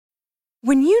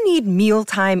When you need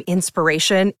mealtime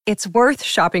inspiration, it's worth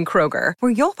shopping Kroger,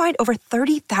 where you'll find over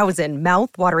 30,000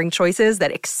 mouth-watering choices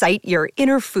that excite your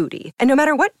inner foodie. And no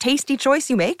matter what tasty choice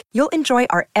you make, you'll enjoy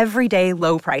our everyday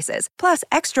low prices, plus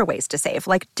extra ways to save,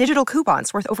 like digital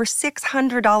coupons worth over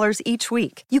 $600 each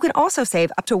week. You can also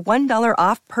save up to $1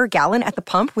 off per gallon at the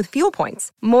pump with fuel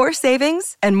points. More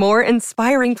savings and more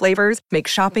inspiring flavors make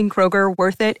shopping Kroger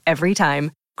worth it every time.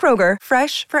 Kroger,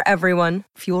 fresh for everyone.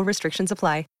 Fuel restrictions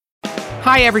apply.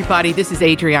 Hi, everybody. This is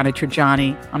Adriana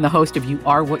Trajani. I'm the host of You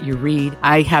Are What You Read.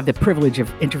 I have the privilege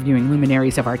of interviewing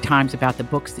luminaries of our times about the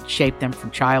books that shaped them from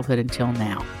childhood until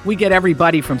now. We get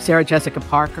everybody from Sarah Jessica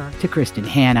Parker to Kristen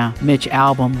Hanna, Mitch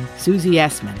Albom, Susie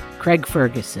Essman, Craig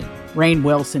Ferguson, Rainn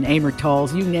Wilson, Amor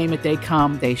Tolls, you name it, they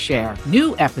come, they share.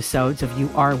 New episodes of You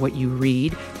Are What You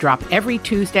Read drop every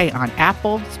Tuesday on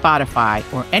Apple, Spotify,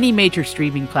 or any major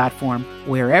streaming platform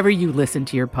wherever you listen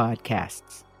to your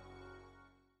podcasts.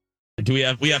 We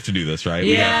have to do this, right?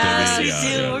 Yes, we do.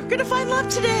 Yeah. We're going to find love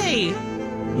today.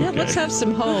 Yeah, let's have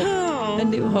some hope. A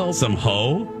new hope. Some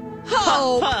hoe?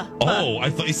 Hope. Oh, I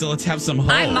thought you said let's have some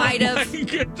hoe. I might have.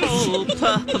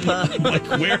 Like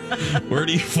where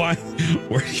do you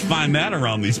find that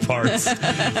around these parts?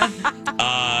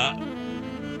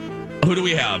 Who do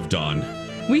we have, Dawn?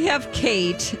 We have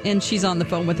Kate, and she's on the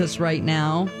phone with us right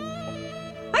now.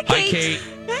 Hi, Kate. Hi, Kate.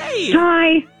 Hey.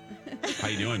 Hi. How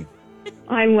you doing?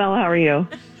 I'm well. How are you?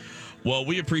 Well,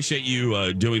 we appreciate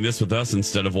you doing this with us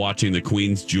instead of watching the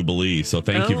Queen's Jubilee. So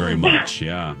thank you very much.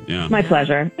 Yeah. My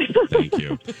pleasure. Thank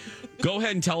you. Go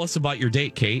ahead and tell us about your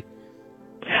date, Kate.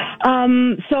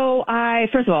 So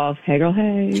first of all, hey girl,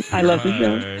 hey. I love the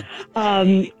show.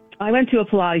 I went to a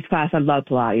Pilates class. I love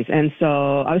Pilates. And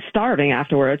so I was starving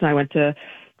afterwards. I went to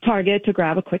Target to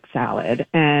grab a quick salad,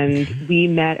 and we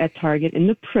met at Target in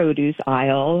the produce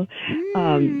aisle.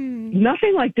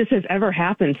 Nothing like this has ever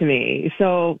happened to me.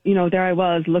 So, there I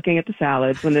was looking at the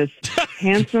salads when this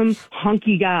handsome,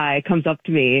 hunky guy comes up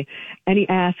to me and he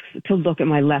asks to look at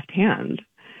my left hand.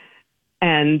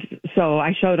 And so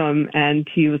I showed him, and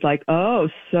he was like, "Oh,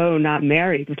 so not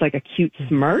married," with like a cute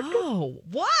smirk. Oh,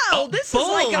 wow. This is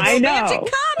like a I romantic know.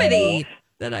 comedy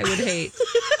that I would hate.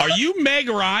 Are you Meg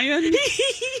Ryan?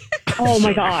 Oh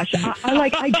my gosh.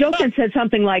 I joked and said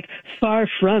something like far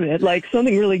from it, like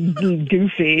something really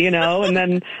goofy, and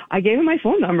then I gave him my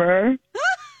phone number.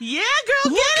 Yeah,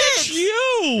 girl, Look at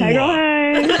you. Hey, girl,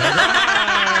 hey.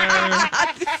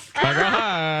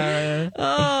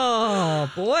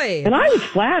 Oh, boy. And I was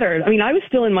flattered. I mean, I was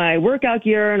still in my workout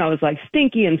gear, and I was like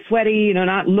stinky and sweaty,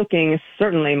 not looking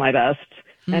certainly my best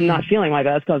and not feeling my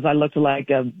best because I looked like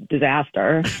a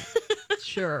disaster.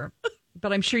 Sure.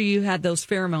 But I'm sure you had those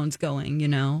pheromones going,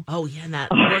 Oh, yeah, and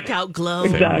that workout glow.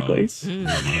 Exactly.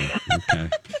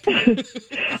 Okay.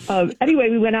 Anyway,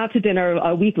 we went out to dinner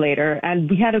a week later, and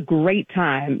we had a great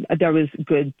time. There was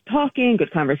good talking,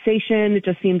 good conversation. It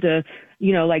just seemed to,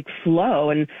 flow.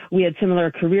 And we had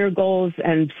similar career goals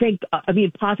and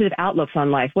positive outlooks on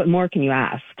life. What more can you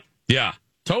ask? Yeah,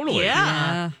 totally.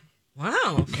 Yeah.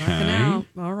 Wow. Out.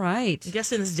 All right. I'm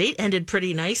guessing this date ended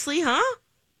pretty nicely, huh?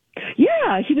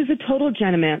 Yeah, he was a total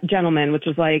gentleman, which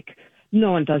was like,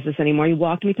 no one does this anymore. He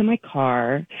walked me to my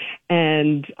car,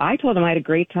 and I told him I had a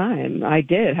great time. I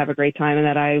did have a great time, and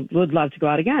that I would love to go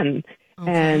out again.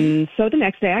 Okay. And so the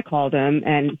next day I called him,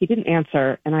 and he didn't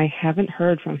answer, and I haven't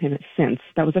heard from him since.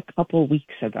 That was a couple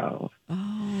weeks ago.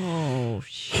 Oh,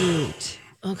 shoot.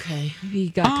 Okay. Maybe he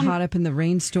got caught up in the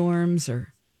rainstorms,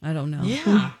 or I don't know.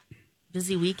 Yeah.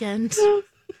 Busy weekend.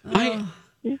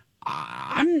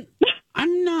 I'm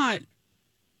not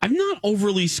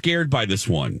overly scared by this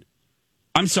one.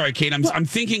 I'm sorry, Kate. I'm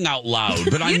thinking out loud,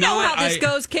 but I'm you know not. how this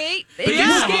goes, Kate. But It's you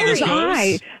know how this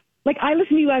scary. goes. I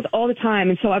listen to you guys all the time,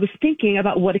 and so I was thinking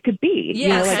about what it could be.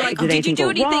 Yes, did you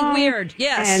do anything weird?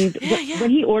 Yes. And when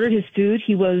he ordered his food,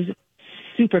 he was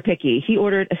super picky. He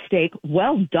ordered a steak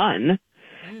well done,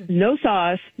 no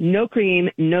sauce, no cream,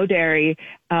 no dairy,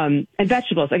 and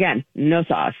vegetables. Again, no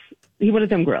sauce. He wanted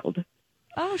them grilled.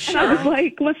 Oh, sure. And I was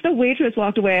like, once the waitress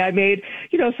walked away, I made,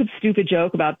 some stupid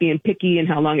joke about being picky and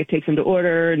how long it takes him to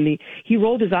order. And he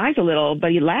rolled his eyes a little,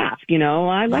 but he laughed.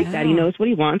 I like that. He knows what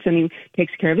he wants, and he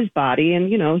takes care of his body,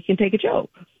 and, he can take a joke.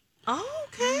 Oh,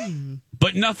 okay.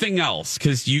 But nothing else,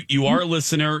 because you are a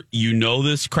listener. You know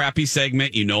this crappy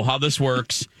segment. You know how this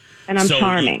works. And I'm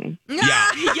charming.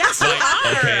 Yes, you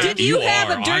are. Okay, Did you have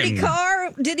a dirty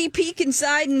car? Did he peek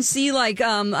inside and see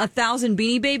 1,000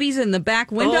 Beanie Babies in the back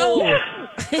window? Oh.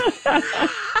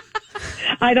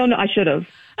 I don't know. I should have.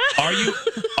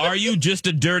 Are you just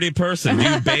a dirty person? Do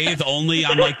you bathe only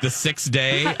on the 6th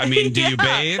day? I mean, do you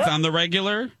bathe on the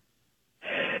regular?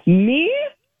 Me?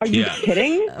 Are you Yeah.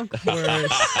 kidding? Of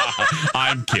course.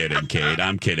 I'm kidding, Kate.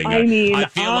 I'm kidding. I mean, I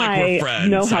feel like we're friends.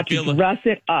 know how I feel to dress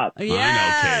it up. I know,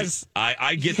 Yes. Kate.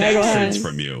 I get Hegel that sense heads.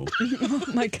 from you. Oh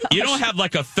my gosh. You don't have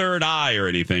like a third eye or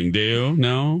anything, do you?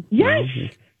 No? Yes. No?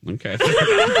 Okay.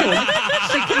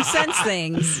 She can sense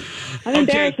things. I'm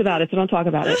embarrassed about it, so don't talk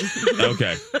about it.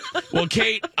 Okay. Well,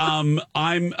 Kate, I'm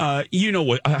you know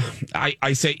what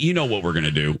I say, you know what we're going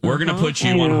to do. We're going to put you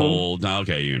I on know. hold.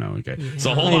 Okay, you know. Okay.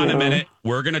 So hold on a minute.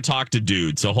 We're going to talk to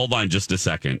Dude. So hold on just a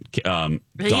second. He Dawn's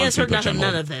has heard gonna put you on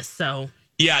none hold. of this, so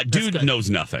Yeah, Dude good.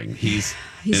 knows nothing. He's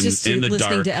He's in just the listening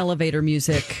dark. to elevator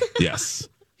music. Yes.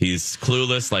 He's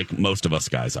clueless like most of us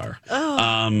guys are.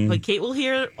 but Kate will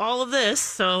hear all of this,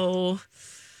 so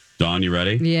Dawn, you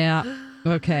ready? Yeah.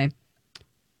 Okay.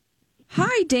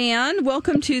 Hi, Dan.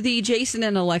 Welcome to the Jason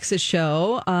and Alexis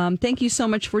show. Thank you so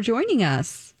much for joining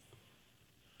us.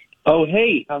 Oh,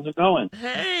 hey, how's it going?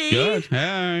 hey. Good.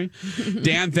 Hey.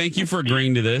 Dan, thank you for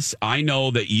agreeing to this. I know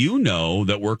that you know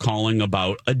that we're calling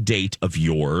about a date of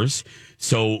yours.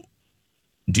 So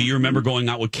do you remember going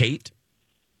out with Kate?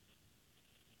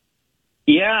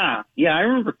 Yeah, I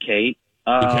remember Kate.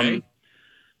 Okay.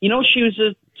 You know, she was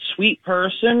a sweet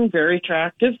person, very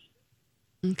attractive.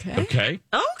 Okay. Okay.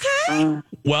 Okay.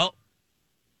 Well,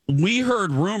 we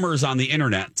heard rumors on the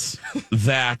internet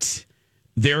that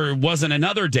there wasn't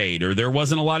another date or there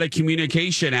wasn't a lot of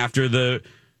communication after the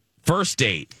first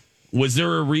date. Was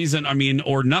there a reason? I mean,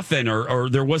 or nothing, or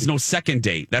there was no second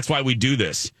date. That's why we do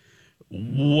this.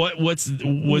 Was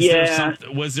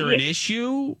there an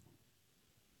issue?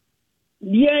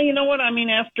 Yeah, you know what? I mean,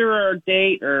 after our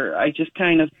date, or I just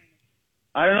kind of,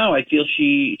 I don't know. I feel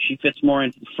she fits more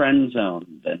into the friend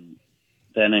zone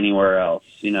than anywhere else.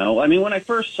 You know, I mean, when I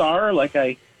first saw her, like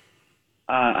I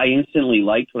instantly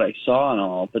liked what I saw and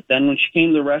all. But then when she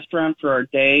came to the restaurant for our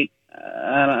date,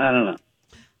 I don't know.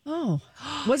 Oh,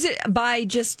 was it by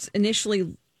just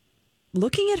initially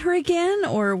looking at her again,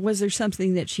 or was there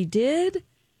something that she did?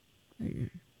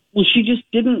 Well, she just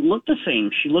didn't look the same.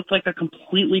 She looked like a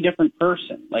completely different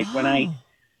person. Like when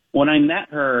I met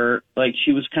her, like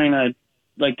she was kind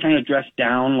of dressed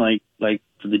down, like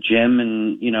for the gym,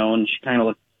 and you know, and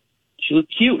she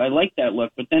looked cute. I liked that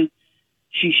look, but then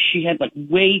she had like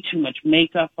way too much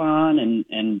makeup on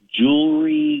and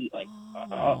jewelry. Like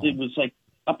it was like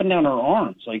up and down her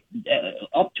arms, like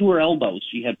up to her elbows.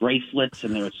 She had bracelets,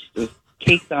 and there was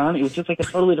caked on. It was just like a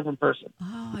totally different person.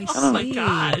 Oh, I see. Oh my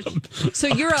gosh. So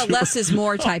you're a less is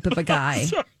more type of a guy.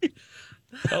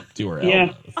 Up to her.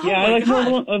 Yeah, elbow. yeah. I like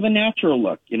more of a natural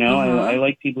look. You know, I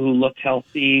like people who look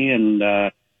healthy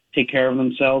and take care of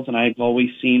themselves. And I've always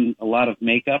seen a lot of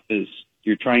makeup as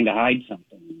you're trying to hide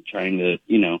something, trying to,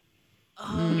 you know,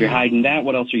 if you're hiding that,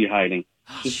 what else are you hiding?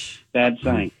 Just bad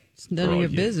sign. It's none of your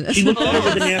business. She looked better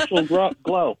with a natural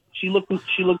glow. She looked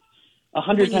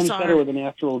 100 When you times saw better her? with a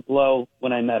natural glow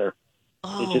when I met her.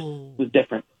 It just was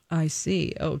different. I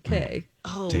see. Okay.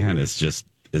 Oh. Dan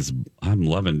I'm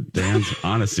loving Dan's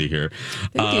honesty here.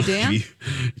 Thank you, Dan.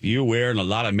 You wearing a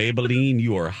lot of Maybelline.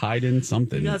 You are hiding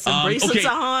something. You got some bracelets okay.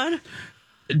 on.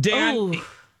 Dan, Oh.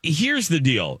 here's the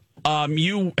deal.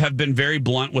 You have been very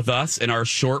blunt with us in our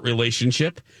short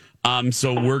relationship.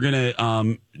 So we're going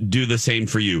to do the same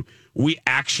for you. We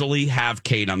actually have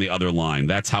Kate on the other line.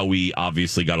 That's how we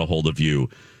obviously got a hold of you.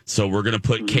 So we're going to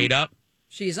put Kate up.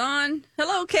 She's on.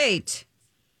 Hello, Kate.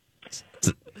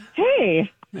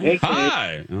 Hey. Hey, Kate.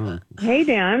 Hi. Oh. Hey,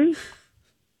 Dan.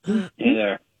 Hey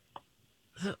there.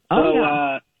 Oh, So,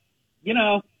 yeah. you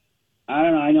know, I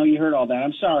don't know. I know you heard all that.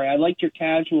 I'm sorry. I liked your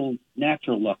casual,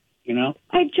 natural look, you know?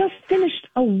 I just finished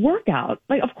a workout.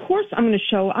 Like, of course I'm going to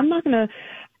show. I'm not going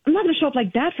to show up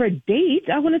like that for a date.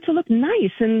 I want it to look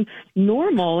nice and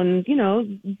normal and, you know,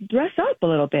 dress up a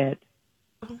little bit.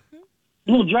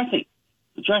 Well, dressing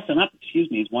up, excuse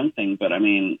me, is one thing, but I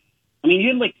mean, you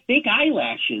had like fake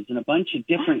eyelashes and a bunch of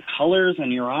different colors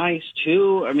on your eyes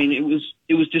too. I mean,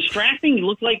 it was distracting. You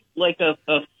looked like a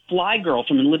fly girl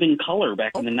from In Living Color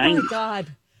back in the Oh, my 90s. God.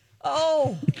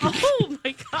 Oh. Oh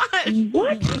my God.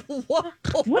 What? What?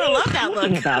 What I are love you that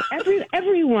talking look. about?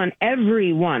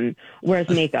 Everyone wears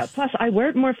makeup. Plus, I wear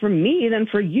it more for me than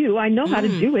for you. I know how to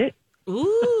do it.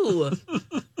 Ooh.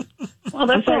 Well,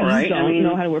 that's I'm all sorry right. you don't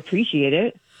know how to appreciate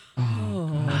it.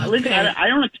 Listen, I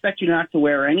don't expect you not to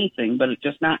wear anything, but it's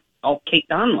just not all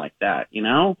caked on like that, you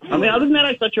know? I mean, other than that,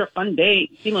 I thought you were a fun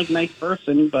date. You seem like a nice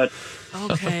person, but,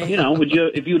 Okay. you know,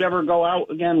 if you'd ever go out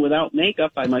again without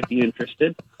makeup, I might be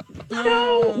interested.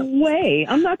 No way.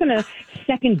 I'm not going to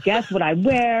second guess what I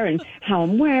wear and how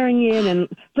I'm wearing it. And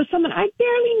for someone, I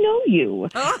barely know you.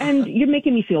 And you're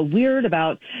making me feel weird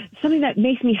about something that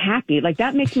makes me happy. Like,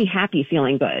 that makes me happy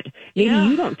feeling good. Maybe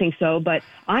you don't think so, but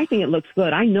I think it looks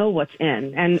good. I know what's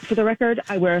in. And for the record,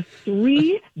 I wear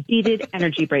 3 beaded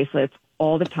energy bracelets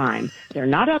all the time. They're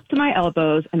not up to my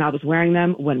elbows, and I was wearing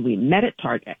them when we met at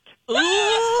Target.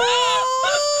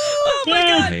 Oh my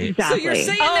God! Exactly. So you're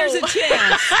saying there's a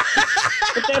chance?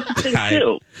 But that's the thing,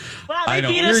 too. Wow, I they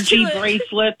don't- beat us to Energy it.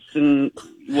 bracelets and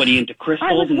what are you into, I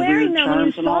crystals was and wearing weird them when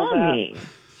charms you and all saw that? me.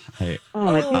 Hey,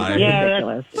 Oh, it's Yeah,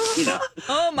 ridiculous. you know.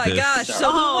 Oh my This- gosh! So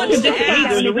Oh, who wants to Just like ask? there's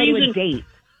having a to go to a reason- date.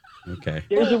 okay.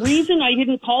 There's a reason I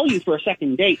didn't call you for a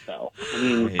second date, though. I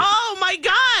mean, Oh my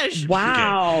gosh.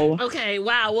 Wow. Okay,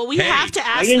 wow. Well, we Hey, have to I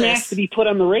ask didn't this. ask to be put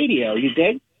on the radio. You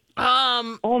did?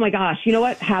 Oh my gosh. You know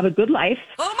what? Have a good life.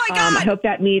 Oh my God! I hope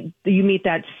that you meet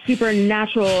that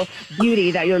supernatural beauty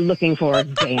that you're looking for,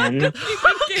 Dan.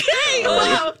 Okay.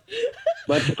 Wow.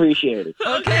 Much appreciated.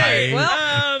 Okay.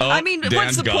 Well, Oh, I mean, what's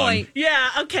Dan's the gone. point? Yeah.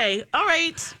 Okay. All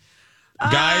right.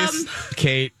 Guys,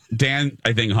 Kate, Dan,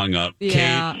 I think hung up.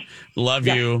 Yeah. Kate, love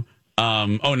you.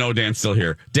 Oh no, Dan's still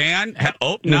here. Dan,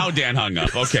 now Dan hung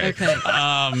up. Okay.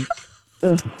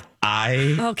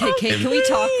 Okay. Okay, Kate, can we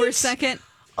talk for a second?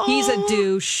 He's a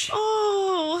douche.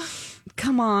 Oh.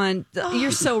 Come on. You're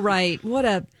so right. What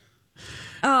a.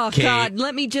 Oh, Kate. God.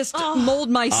 Let me just mold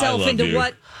myself I love into you.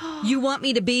 what you want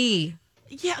me to be.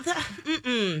 Yeah.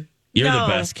 You're No. the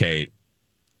best, Kate.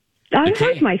 I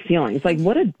hurt my feelings. Like,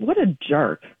 what a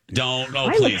jerk. Don't. Oh,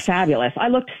 I looked please. fabulous. I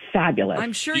looked fabulous.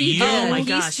 I'm sure you You- did. Oh, my He's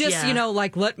gosh, just, yeah.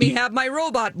 like, let me have my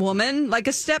robot woman, like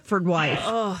a Stepford wife.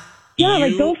 Yeah,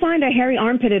 like, You- go find a hairy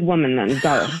armpitted woman then.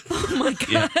 Go. Oh, my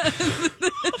God.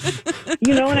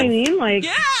 You know what I mean? Like,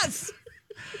 Yes.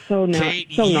 Kate,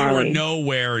 so you are gnarly.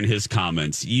 nowhere in his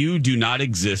comments. You do not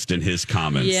exist in his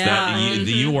comments. Yeah. That,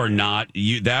 you are not.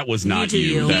 You. That was not do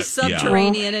you. you. That, He's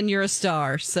subterranean and you're a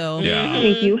star. So, Yeah.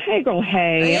 Thank you. Hey, girl,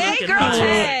 hey. hey, girl, That's right.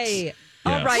 hey. Yes.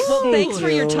 All right. Well, thanks for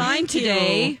your time Thank you.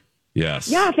 today. Yes.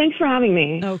 Yeah, thanks for having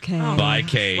me. Okay. Bye,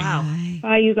 Kate. Wow.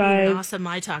 Bye, you You're guys. an awesome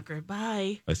My Talker.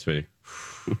 Bye. Bye, sweetie.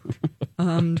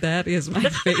 That is my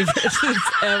favorite that's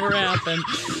ever happened.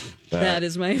 That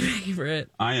is my favorite.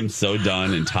 I am so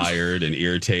done and tired and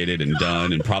irritated and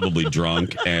done and probably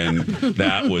drunk. And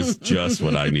that was just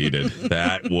what I needed.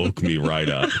 That woke me right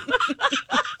up.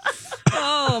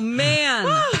 Oh, man.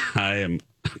 I am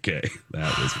okay.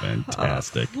 That was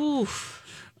fantastic. Oof.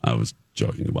 I was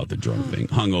joking about the drunk thing.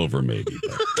 Hungover, maybe.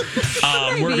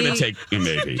 But, we're going to take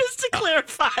maybe. Just to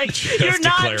clarify, Just you're to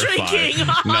not clarify. drinking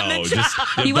on No, the job. just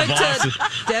He the went boss- to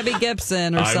Debbie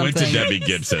Gibson or I something. went to Debbie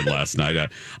Gibson last night.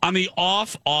 On the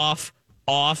off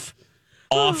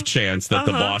chance that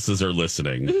the bosses are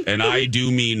listening, and I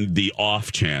do mean the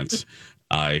off chance.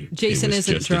 Jason it was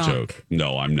isn't just drunk. a joke.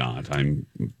 No, I'm not. I'm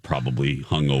probably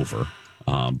hungover.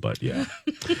 But yeah,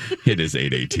 it is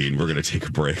 8:18. We're going to take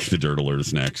a break. The Dirt Alert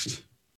is next.